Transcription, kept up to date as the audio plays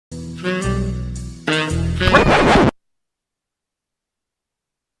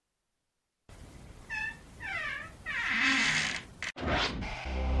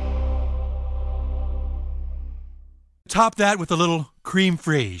Top that with a little creme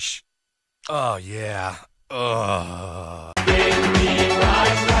fraiche. Oh, yeah. Ugh. Baby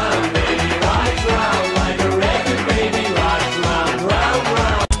rocks round like a record, baby rocks round, round,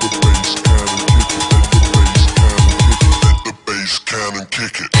 round. The bass cannon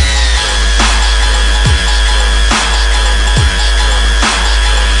kick it.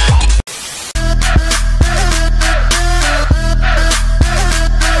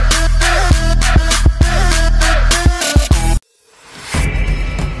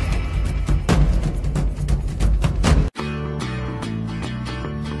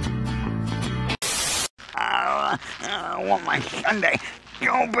 I want my Sunday.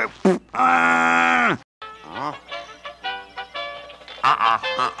 Go, but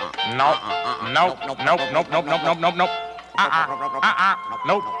nope.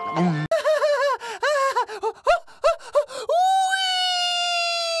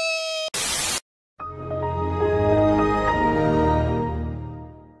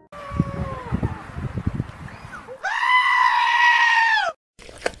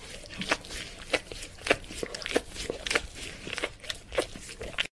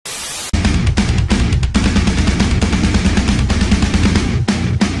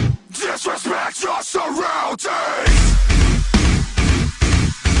 Disrespect your surroundings!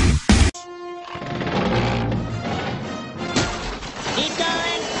 Keep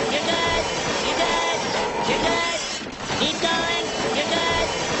going, you're good, you're good, you're good. Keep going, you're good,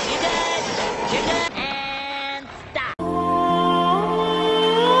 you're good, you're good. And stop.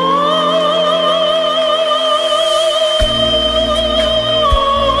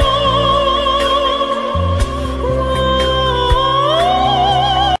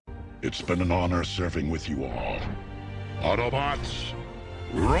 It's been an honor serving with you all. Autobots,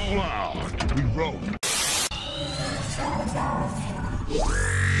 roll out! We roll.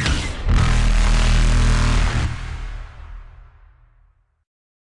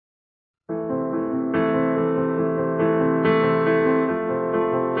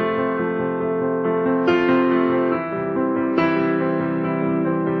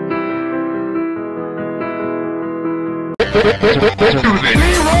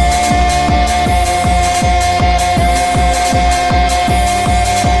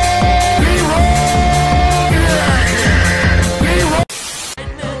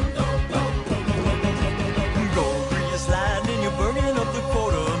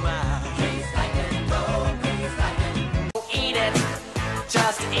 Eat it,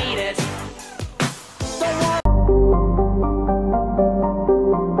 just eat it.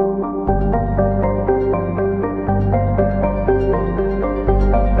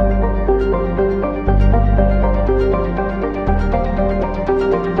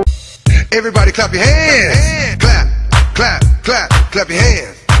 Everybody clap your hands! Clap, clap, clap, clap your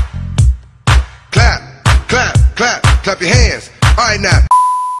hands. Clap, clap, clap, clap your hands. All right now.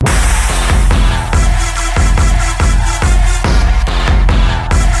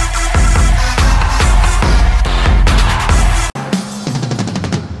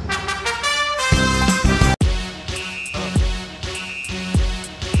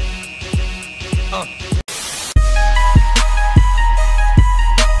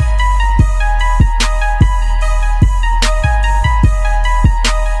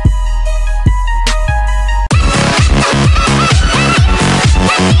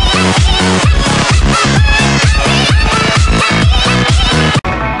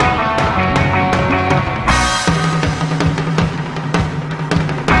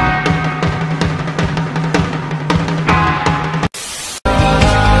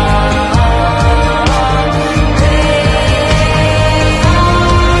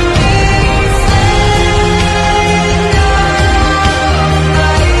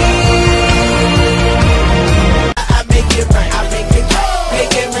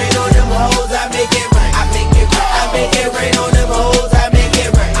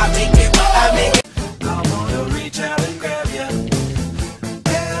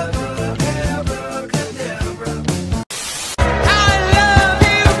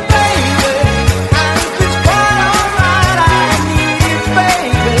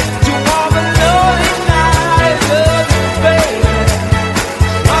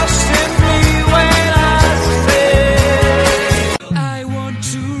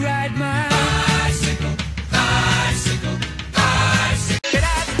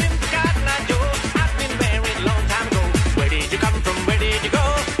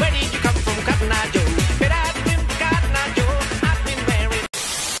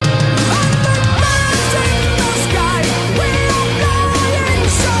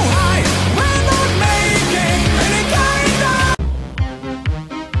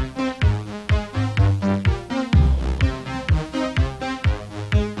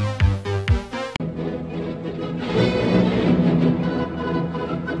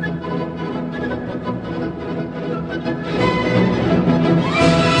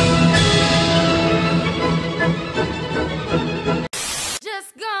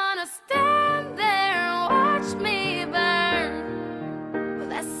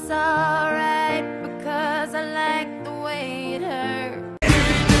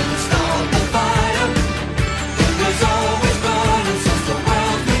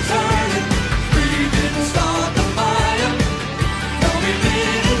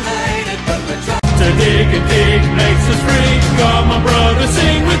 dig and dig makes us free. Come on, brother,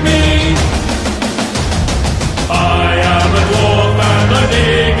 sing with me. I am a dwarf and I'm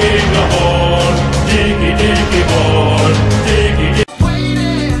digging a hole. Diggy, diggy hole. Diggy, diggy.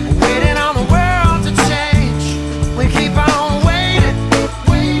 Waiting on the world to change. We keep on waiting,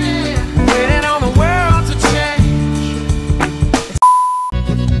 waiting on the world to change.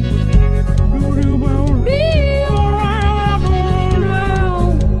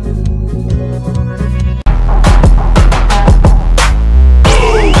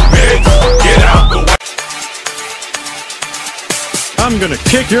 Get out the way. I'm gonna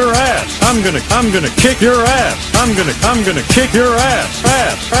kick your ass. I'm gonna kick your ass. I'm gonna kick your ass.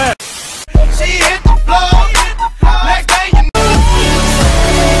 Ass. She hit the floor. Next thing you know.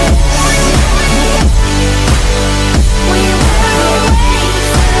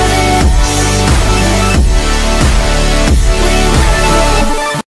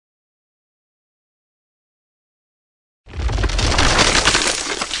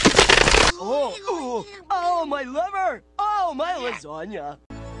 Oh, my liver! Oh, my lasagna!